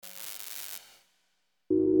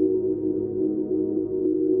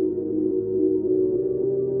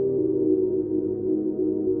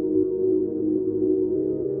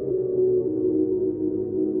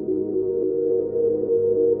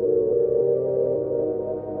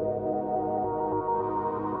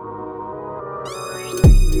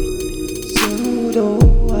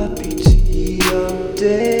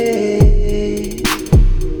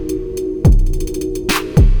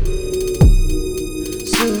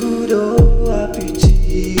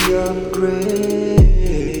upgrade.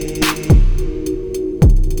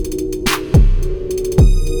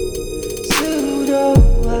 Sudo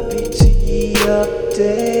apt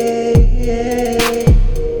update.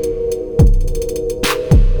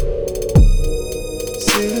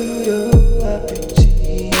 Sudo apt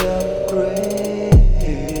upgrade.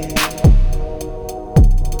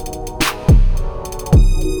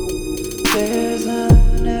 There's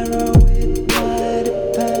an error with my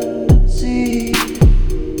dependency.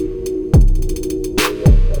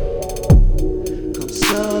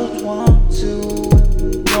 Consult 1-2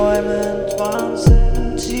 employment 170.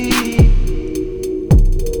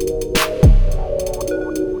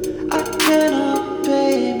 I cannot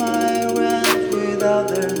pay my rent without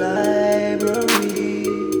their libraries.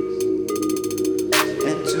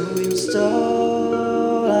 And to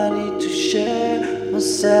install, I need to share my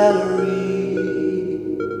salary.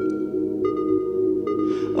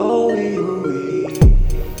 Oh,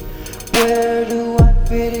 where do I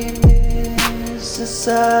fit in this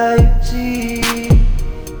society?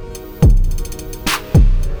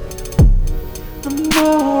 The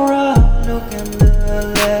more I look and the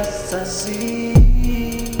less I see.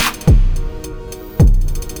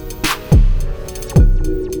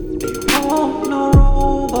 They want no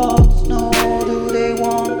robots, nor do they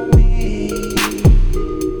want me.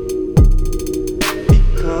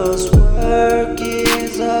 Because work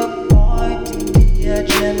is a point in the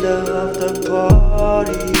agenda of the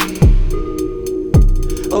party.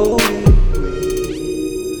 Oh,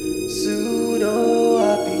 sudo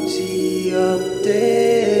apt update.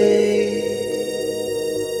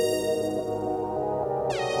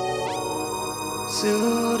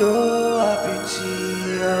 Sudo apt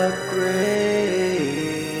upgrade.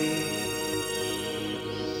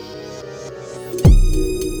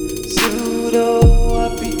 Sudo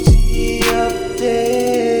apt update.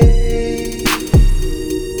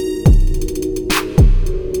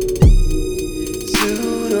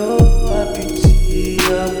 Sudo apt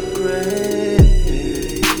upgrade.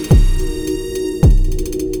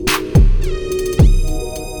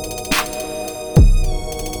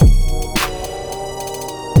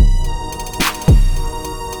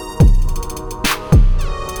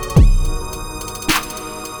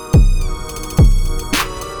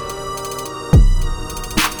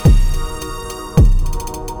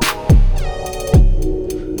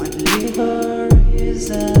 My liver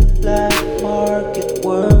isn't black market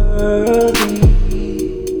worthy.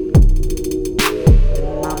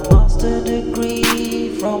 And my master degree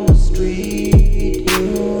from a street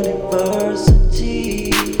university.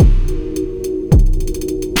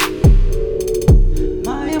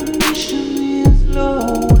 My ambition is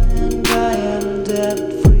low and I am debt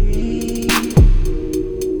free.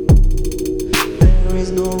 There is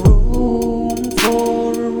no room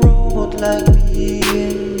for a robot like me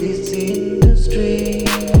in this industry.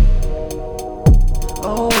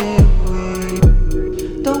 Oh,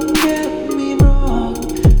 don't get me wrong,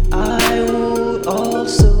 I would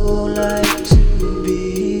also like to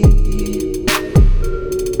be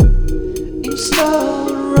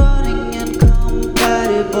installed, running and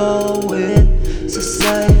compatible with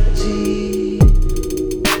society.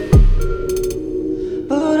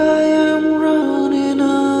 But I am running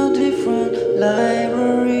a different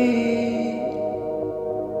library.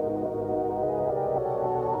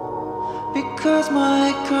 Because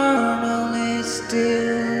my kernel is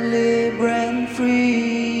still libre and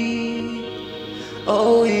free.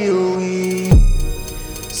 Oh,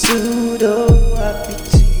 sudo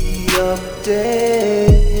apt update.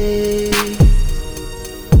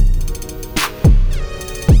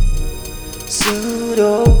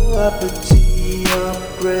 Sudo apt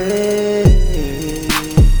upgrade.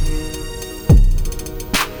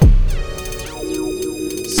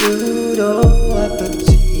 Sudo